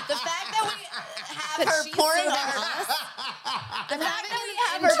the fact that we have her pouring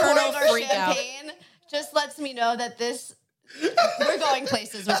our champagne just lets me know that we're going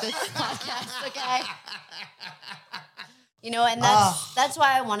places with this podcast, okay? And that's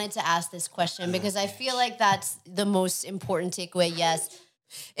why I wanted to ask this question, because I feel like that's the most important takeaway. Yes.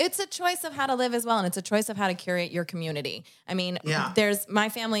 It's a choice of how to live as well, and it's a choice of how to curate your community. I mean, my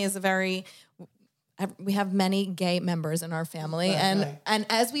family is we have many gay members in our family, and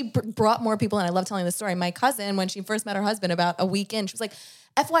as we brought more people, and I love telling the story, my cousin, when she first met her husband about a week in, she was like,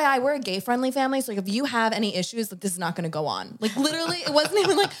 FYI, we're a gay-friendly family, so like if you have any issues, like this is not going to go on. Like literally, it wasn't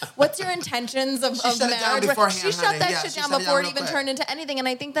even like, what's your intentions of marriage? She shut that shit down before it even turned into anything. And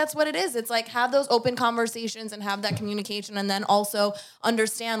I think that's what it is. It's like have those open conversations and have that communication, and then also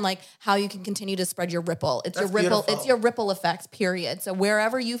understand like how you can continue to spread your ripple. It's your ripple effect, period. So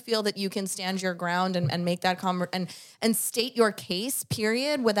wherever you feel that you can stand your ground and make that and state your case,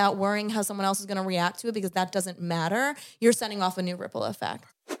 period, without worrying how someone else is going to react to it, because that doesn't matter. You're setting off a new ripple effect.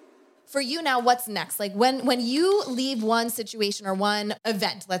 For you now, what's next? Like when you leave one situation or one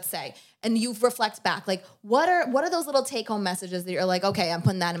event, let's say, and you reflect back, like what are those little take-home messages that you're like, okay, I'm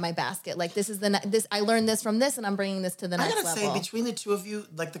putting that in my basket. Like this is I learned this from this, and I'm bringing this to the next level. I gotta say, between the two of you,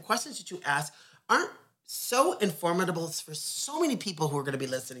 like the questions that you ask aren't so informative for so many people who are going to be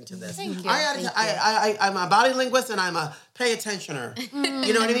listening to this. Thank you. I'm a body linguist and I'm a pay attentioner.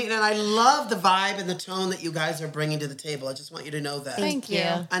 You know what I mean? And I love the vibe and the tone that you guys are bringing to the table. I just want you to know that. Thank you.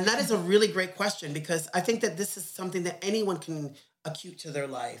 And that is a really great question, because I think that this is something that anyone can acute to their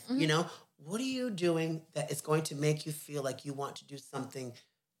life. You know, what are you doing that is going to make you feel like you want to do something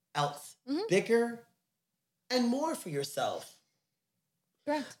else, bigger and more for yourself?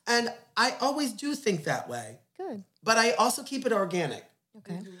 Correct. And I always do think that way. Good. But I also keep it organic.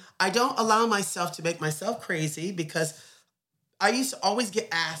 Okay. I don't allow myself to make myself crazy, because I used to always get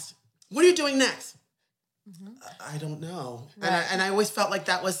asked, what are you doing next? I don't know. Right. And I always felt like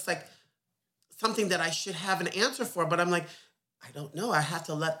that was like something that I should have an answer for. But I'm like, I don't know. I have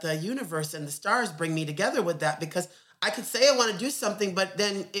to let the universe and the stars bring me together with that, because I could say I want to do something, but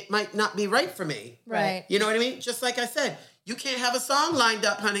then it might not be right for me. Right. You know what I mean? Just like I said, you can't have a song lined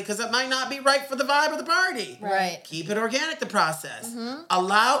up, honey, because it might not be right for the vibe of the party. Right. Keep it organic, the process.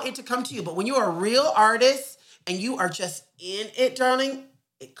 Allow it to come to you. But when you are a real artist and you are just in it, darling,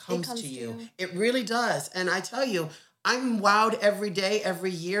 it comes to you. It really does. And I tell you, I'm wowed every day,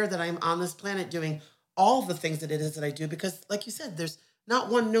 every year that I'm on this planet doing all the things that it is that I do, because like you said, there's not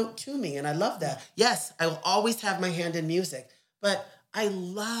one note to me, and I love that. Yes, I will always have my hand in music, but I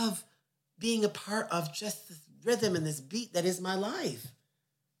love being a part of just this rhythm and this beat that is my life.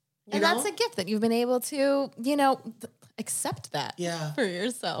 And that's a gift that you've been able to, accept that for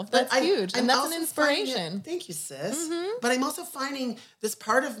yourself. That's huge. And that's an inspiration. Thank you, sis. But I'm also finding this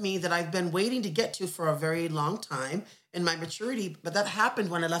part of me that I've been waiting to get to for a very long time in my maturity. But that happened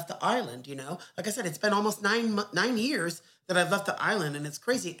when I left the island, Like I said, it's been almost 9 years that I've left the island, and it's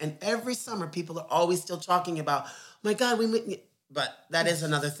crazy. And every summer, people are always still talking about, oh my God, but that is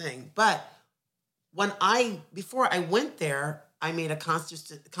another thing. But before I went there, I made a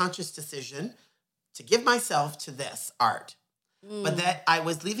conscious decision to give myself to this art. But that I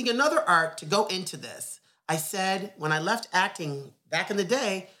was leaving another art to go into this. I said, when I left acting back in the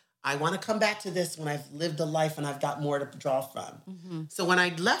day, I want to come back to this when I've lived a life and I've got more to draw from. So when I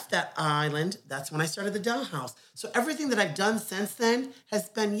left that island, that's when I started the Dollhouse. So everything that I've done since then has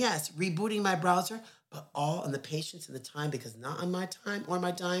been, yes, rebooting my browser, but all in the patience and the time, because not on my time or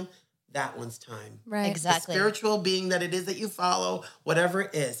my dime, that one's time. Right. Exactly. The spiritual being that it is that you follow, whatever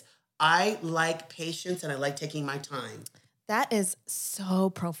it is. I like patience and I like taking my time. That is so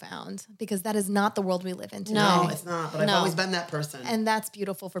profound, because that is not the world we live in today. No, it's not. But I've always been that person. And that's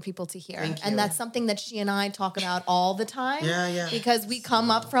beautiful for people to hear. Thank you. And that's something that she and I talk about all the time. Yeah. Because we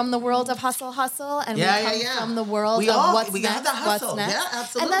come up from the world of hustle, and we come from the world of what's next, have the hustle. What's next. Yeah,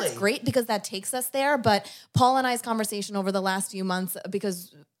 absolutely. And that's great, because that takes us there. But Paul and I's conversation over the last few months,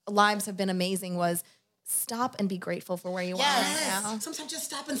 because lives have been amazing, was stop and be grateful for where you are right now. Sometimes just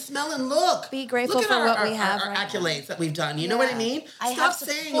stop and smell and look. Be grateful for what we have our accolades that we've done. You know what I mean? Stop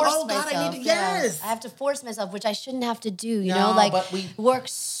saying, oh, God, I need to, I have to force myself, which I shouldn't have to do, but we work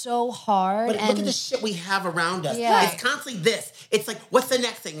so hard. But look at the shit we have around us. Yeah. It's constantly this. It's like, what's the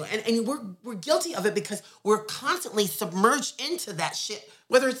next thing? And we're guilty of it, because we're constantly submerged into that shit,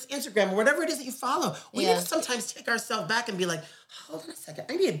 whether it's Instagram or whatever it is that you follow. We need to sometimes take ourselves back and be like, hold on a second,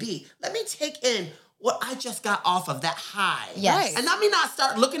 I need a beat. Let me take in what I just got off of that high. Yes. Right. And let me not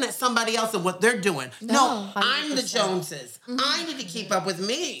start looking at somebody else and what they're doing. No, 100%. I'm the Joneses. I need to keep up with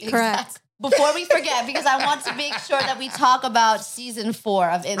me. Correct. Before we forget, because I want to make sure that we talk about season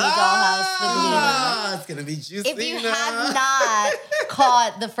 4 of In the Dollhouse with Lina. It's going to be juicy. If you have not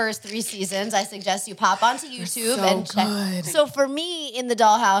caught the first 3 seasons, I suggest you pop onto YouTube and check. Good. So for me, In the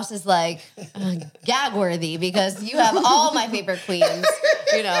Dollhouse is like gag worthy, because you have all my favorite queens.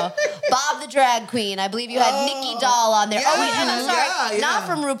 Bob the drag queen. I believe you had Nikki Doll on there. Yeah, and I'm sorry, not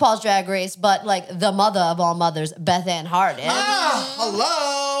from RuPaul's Drag Race, but like the mother of all mothers, Beth Ann Harden.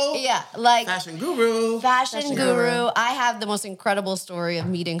 Hello. Yeah, like fashion guru. Fashion guru. I have the most incredible story of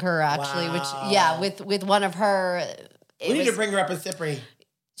meeting her, actually, which with one of her. We need to bring her up a Cypri.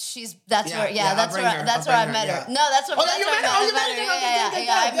 That's where I met her. No, that's where I met her.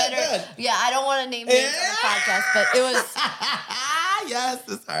 Yeah, I met her. Yeah, I don't want to name names on the podcast, but it was yes,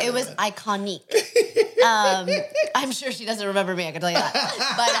 it was iconic. I'm sure she doesn't remember me, I can tell you that.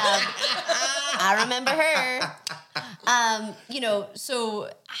 But I remember her. So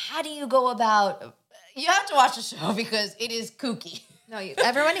how do you go about, you have to watch the show because it is kooky. No,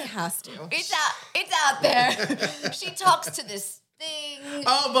 everybody has to. It's out there. She talks to this thing.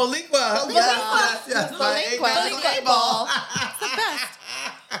 Oh, Boliqua. Yes. Boliqua. It's the best.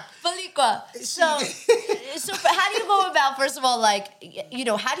 Boliqua. So how do you go about, first of all,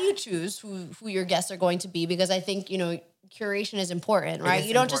 how do you choose who your guests are going to be? Because I think, curation is important, right?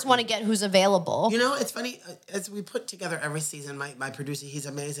 You don't just want to get who's available. It's funny. As we put together every season, my producer, he's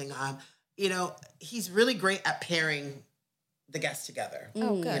amazing. He's really great at pairing the guests together.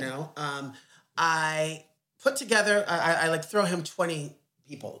 Oh, good. I put together, I throw him 20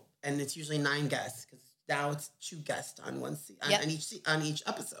 people, and it's usually 9 guests, because now it's 2 guests on on each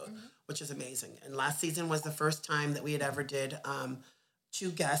episode, which is amazing. And last season was the first time that we had ever did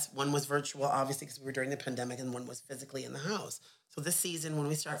 2 guests. One was virtual, obviously, because we were during the pandemic, and one was physically in the house. So this season, when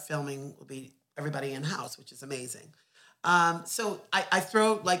we start filming, will be everybody in house, which is amazing. So I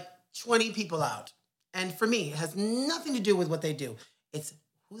throw 20 people out. And for me, it has nothing to do with what they do. It's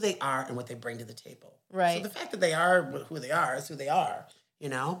who they are and what they bring to the table. Right. So the fact that they are who they are is who they are,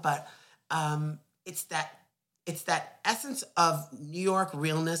 But it's that essence of New York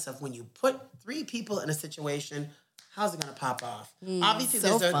realness of when you put 3 people in a situation, how's it going to pop off? Obviously,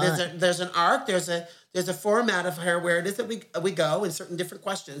 there's an arc, there's a format of her where it is that we go in certain different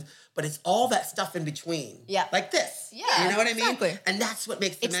questions, but it's all that stuff in between. Yeah. Like this. Yeah. You know what I mean? Exactly. And that's what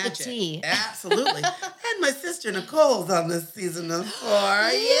makes the magic. It's the tea. Absolutely. And my sister Nicole's on this season of 4. Yeah,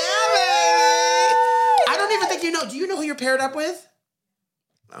 baby! I don't even think you know. Do you know who you're paired up with?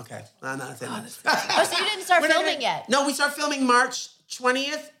 Okay. I'm not saying that. So you didn't start filming yet? No, we start filming March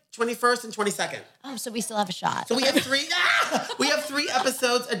 20th. 21st and 22nd. Oh, so we still have a shot. So we have 3. We have 3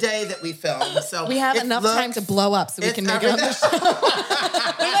 episodes a day that we film. So we have enough time to blow up, so we can make it on the show. We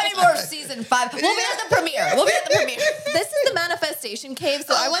got any more season 5? We'll be at the premiere. This is the manifestation cave,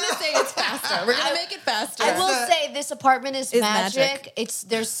 so I want to say it's faster. We're gonna make it faster. I will say this apartment is magic.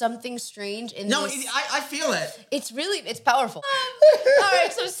 There's something strange in this. No, I feel it. It's powerful. All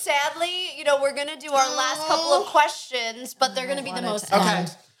right, so sadly, we're gonna do our last couple of questions, but they're gonna be the most fun.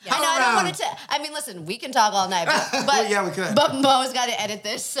 Okay. Yeah. I don't want to. Listen, we can talk all night, but yeah, we could. But Mo's got to edit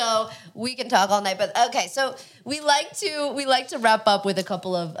this, so we can talk all night. But okay, so we like to wrap up with a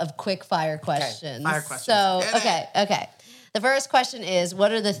couple of quick fire questions. Okay, fire questions. So okay. The first question is: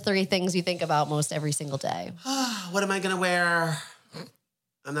 what are the 3 things you think about most every single day? What am I gonna wear?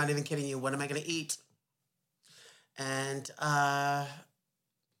 I'm not even kidding you. What am I gonna eat? And how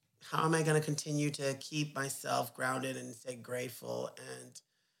am I gonna continue to keep myself grounded and stay grateful and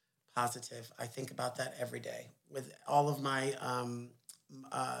positive? I think about that every day with all of my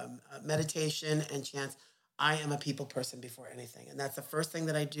meditation and chants. I am a people person before anything, and that's the first thing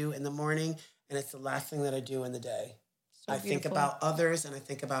that I do in the morning, and it's the last thing that I do in the day. So I think about others, and I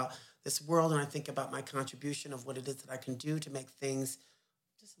think about this world, and I think about my contribution of what it is that I can do to make things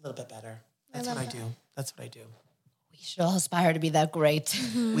just a little bit better. That's what I do. That's what I do. We should all aspire to be that great.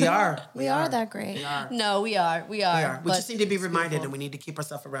 We are. We are that great. We are. No, we are. We We just need to be reminded, and we need to keep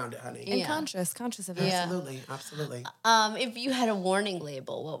ourselves around it, honey. And conscious of it. Yeah. Absolutely. If you had a warning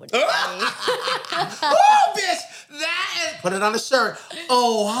label, what would it be? Oh, bitch! That is... Put it on a shirt.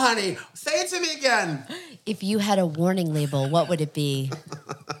 Oh, honey. Say it to me again. If you had a warning label, what would it be?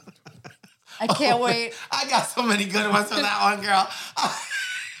 I can't wait. I got so many good ones for that one, girl.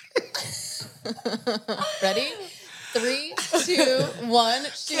 Ready? 3, 2, 1,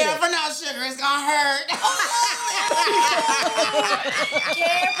 shoot. Careful now, sugar. It's gonna hurt.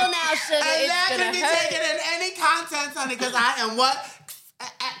 Careful now, sugar. And It's that gonna can be hurt. taken in any content, honey, because I am what?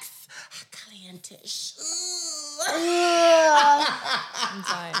 Calientish. I'm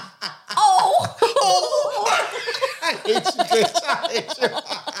dying. Oh. I hate you, bitch. I hate you.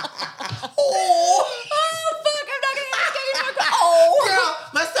 Oh, fuck. I'm not going to ask any more. Oh. Girl,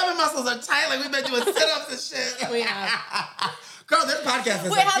 my stomach muscles are tight. Like we've been doing sit-ups and shit. We have. Girl, this podcast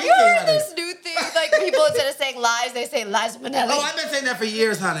is Wait, have you heard this new thing? Like people, instead of saying lies, they say Liza Minnelli. Oh, I've been saying that for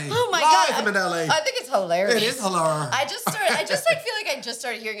years, honey. Oh my God. Liza Minnelli. I think it's hilarious. It is hilarious. I feel like I just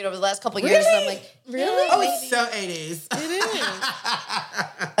started hearing it over the last couple of years. And I'm like, Really? Oh, it's so 80s. It is.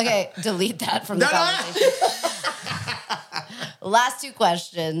 okay, delete that from the conversation. Last 2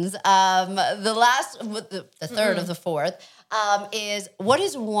 questions. The third of the fourth is, what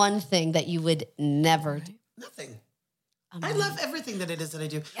is one thing that you would never do? Nothing. I love everything that it is that I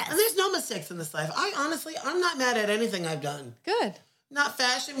do. Yes. And there's no mistakes in this life. I'm not mad at anything I've done. Good. Not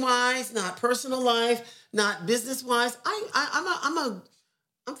fashion-wise, not personal life, not business-wise. I'm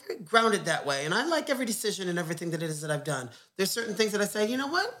very grounded that way. And I like every decision and everything that it is that I've done. There's certain things that I say, you know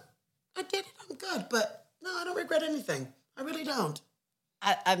what? I did it. I'm good. But no, I don't regret anything. I really don't.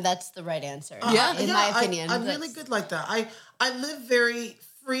 That's the right answer. In my opinion. I'm really good like that. I live very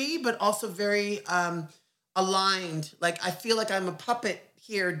free, but also very aligned. Like I feel like I'm a puppet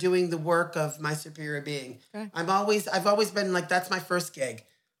here doing the work of my superior being. Okay. I've always been like, that's my first gig.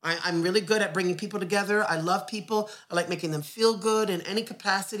 I'm really good at bringing people together. I love people. I like making them feel good in any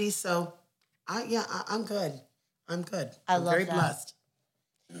capacity. So I'm good. I'm good. I'm very blessed.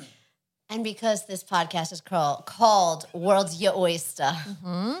 And because this podcast is called World's Your Oyster,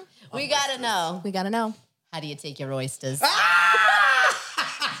 we got to know. We got to know. How do you take your oysters?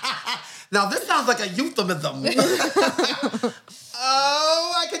 Now, this sounds like a euphemism.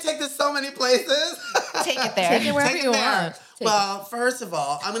 Oh, I could take this so many places. Take it there. Take it wherever you want. Well, first of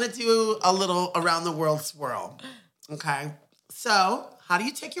all, I'm going to do a little around the world swirl. Okay. So, how do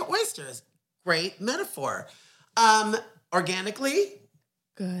you take your oysters? Great metaphor. Organically.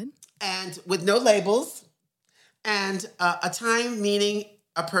 Good. And with no labels. And a time meaning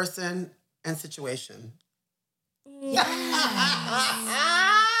a person and situation. Yes.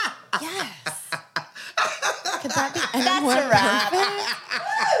 Yes. Could that be any more perfect?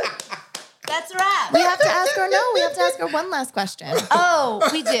 That's a wrap. We have to ask her one last question. Oh,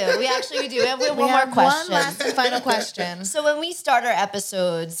 we do. We do. We have one more question. One last and final question. So when we start our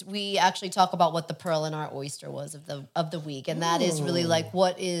episodes, we actually talk about what the pearl in our oyster was of the week. And that is really like,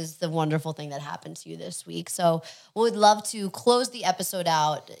 what is the wonderful thing that happened to you this week? So we would love to close the episode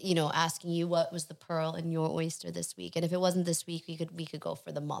out, asking you what was the pearl in your oyster this week. And if it wasn't this week, we could go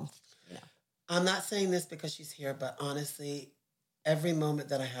for the month. I'm not saying this because she's here, but honestly, every moment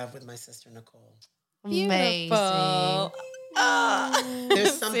that I have with my sister, Nicole. Amazing.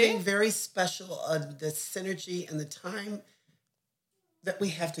 There's something very special on the synergy and the time that we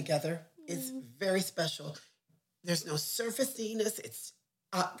have together is very special. There's no surfaciness. It's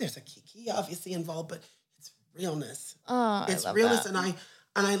there's a Kiki obviously involved, but it's realness. It's realness, that.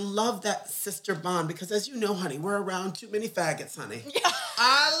 And I love that sister bond because, as you know, honey, we're around too many faggots, honey.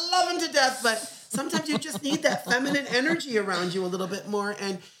 I love them to death, but sometimes you just need that feminine energy around you a little bit more.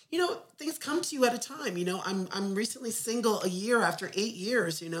 And, things come to you at a time. I'm recently single a year after 8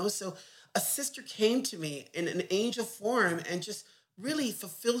 years, so a sister came to me in an angel form and just really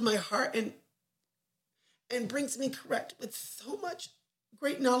fulfilled my heart and brings me correct with so much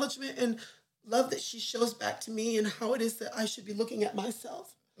great acknowledgement and love that she shows back to me and how it is that I should be looking at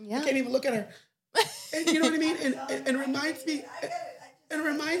myself. Yeah. I can't even look at her. And you know what I mean? And reminds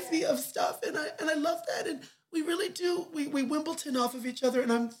me of stuff. And I love that. And we really do. We Wimbledon off of each other.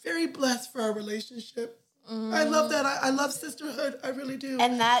 And I'm very blessed for our relationship. I love that. I love sisterhood. I really do.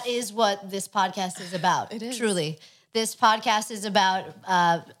 And that is what this podcast is about. It is. Truly. This podcast is about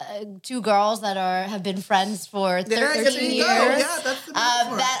two girls that have been friends for 13 years. Yeah, that's the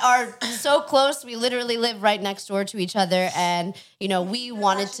that are so close. We literally live right next door to each other, and we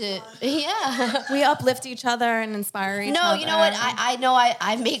wanted to. Yeah, we uplift each other and inspire each other. No, you know what?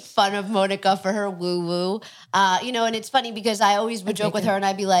 I make fun of Monica for her woo woo. And it's funny because I always would joke with her, and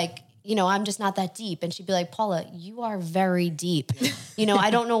I'd be like, I'm just not that deep. And she'd be like, Paula, you are very deep.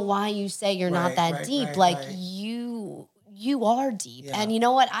 I don't know why you say you're not that deep. You are deep. Yeah. And you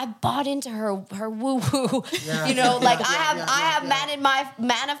know what? I bought into her woo-woo. Yeah. I have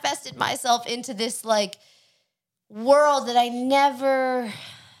manifested myself into this world that I never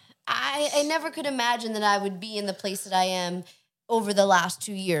could imagine that I would be in the place that I am over the last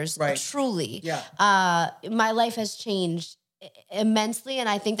 2 years. Right. Truly. Yeah. My life has changed immensely, and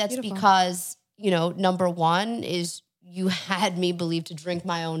I think that's because number one is you had me believe to drink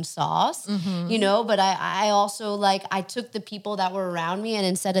my own sauce, but I also I took the people that were around me, and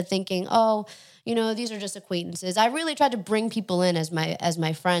instead of thinking, these are just acquaintances, I really tried to bring people in as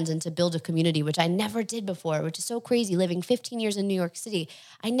my friends and to build a community, which I never did before, which is so crazy. Living 15 years in New York City,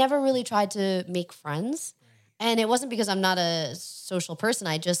 I never really tried to make friends. And it wasn't because I'm not a social person.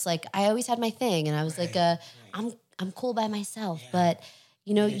 I just I always had my thing, and I was I'm cool by myself, but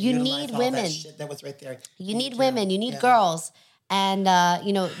you need women. That was right there. You need women. You need girls, and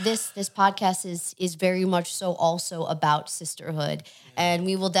this podcast is very much so also about sisterhood, and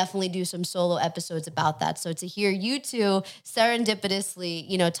we will definitely do some solo episodes about that. So to hear you two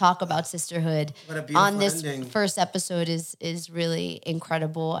serendipitously, talk about sisterhood on this ending. First episode is really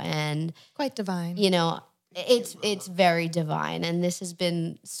incredible and quite divine. It's very divine, and this has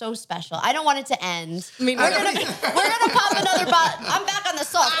been so special. I don't want it to end. We're gonna pop another bottle. I'm back on the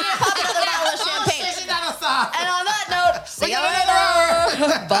sauce. We're gonna pop another bottle of champagne. And on that note, see you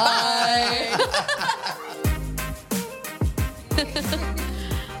later. Bye.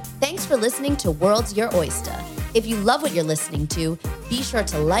 Thanks for listening to World's Your Oyster. If you love what you're listening to, be sure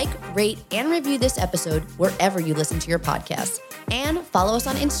to like, rate, and review this episode wherever you listen to your podcasts. And follow us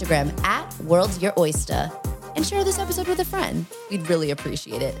on Instagram @World's Your Oyster. And share this episode with a friend. We'd really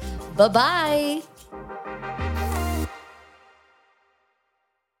appreciate it. Bye-bye.